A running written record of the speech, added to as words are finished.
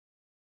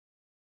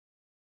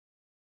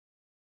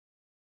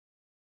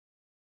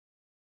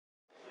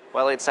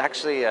Well, it's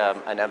actually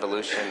an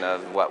evolution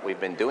of what we've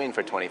been doing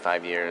for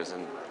 25 years,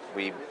 and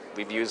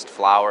we've used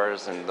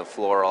flowers and the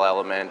floral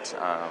element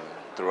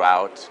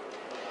throughout.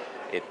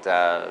 It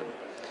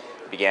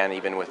began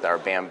even with our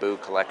bamboo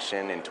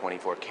collection in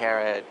 24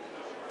 karat,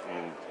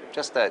 and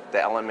just the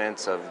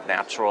elements of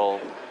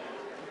natural,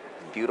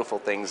 beautiful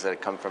things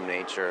that come from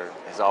nature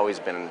has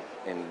always been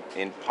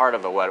in part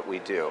of what we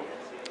do.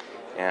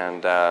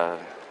 And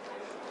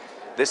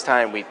this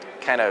time we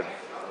kind of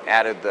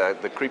added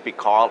the creepy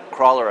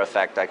crawler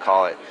effect, I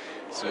call it.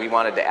 So we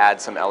wanted to add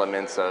some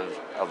elements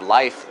of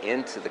life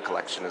into the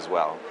collection as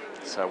well.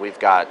 So we've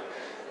got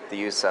the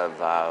use of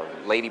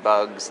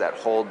ladybugs that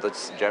hold the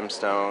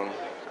gemstone,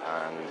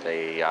 and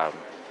they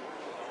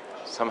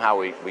somehow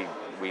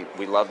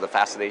we love the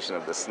fascination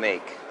of the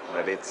snake,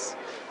 that it's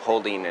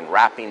holding and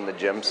wrapping the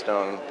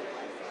gemstone,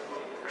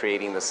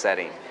 creating the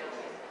setting.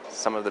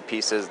 Some of the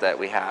pieces that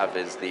we have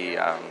is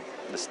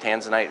this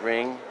tanzanite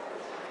ring,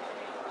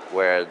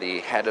 where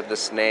the head of the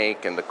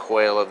snake and the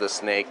coil of the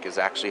snake is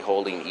actually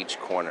holding each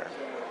corner,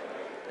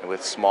 and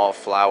with small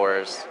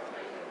flowers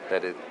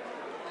that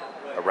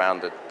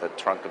around the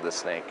trunk of the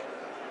snake.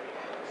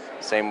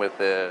 Same with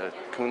the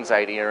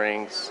kunzite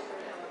earrings.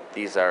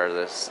 These are,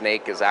 the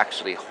snake is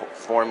actually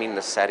forming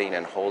the setting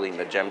and holding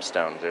the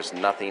gemstone. There's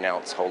nothing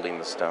else holding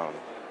the stone.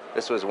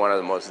 This was one of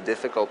the most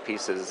difficult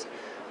pieces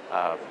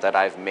that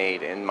I've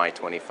made in my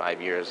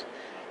 25 years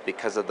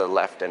because of the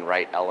left and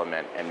right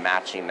element and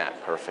matching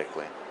that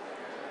perfectly.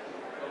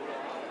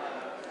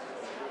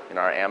 In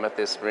our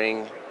amethyst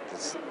ring,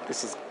 this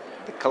is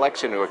the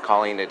collection we're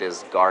calling it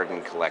is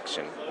Garden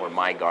Collection, or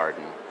My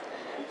Garden.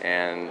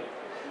 And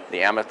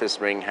the amethyst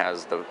ring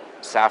has the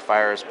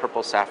sapphires,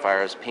 purple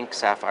sapphires, pink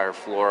sapphire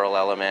floral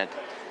element.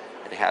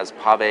 It has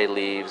pave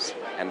leaves,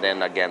 and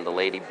then again the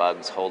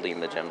ladybugs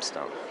holding the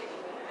gemstone.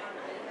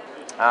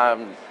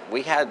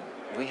 We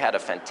had a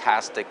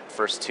fantastic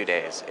first 2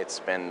 days.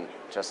 It's been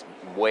just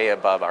way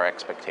above our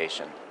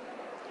expectation.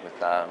 With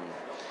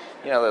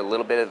a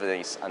little bit of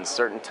these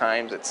uncertain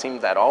times, it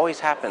seems that always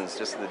happens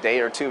just the day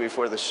or two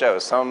before the show.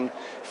 Some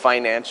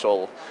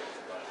financial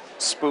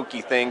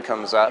spooky thing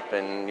comes up,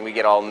 and we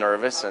get all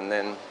nervous, and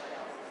then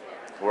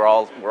we're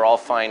all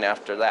fine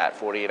after that.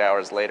 48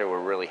 hours later, we're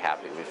really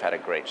happy. We've had a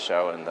great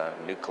show, and the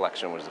new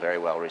collection was very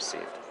well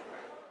received.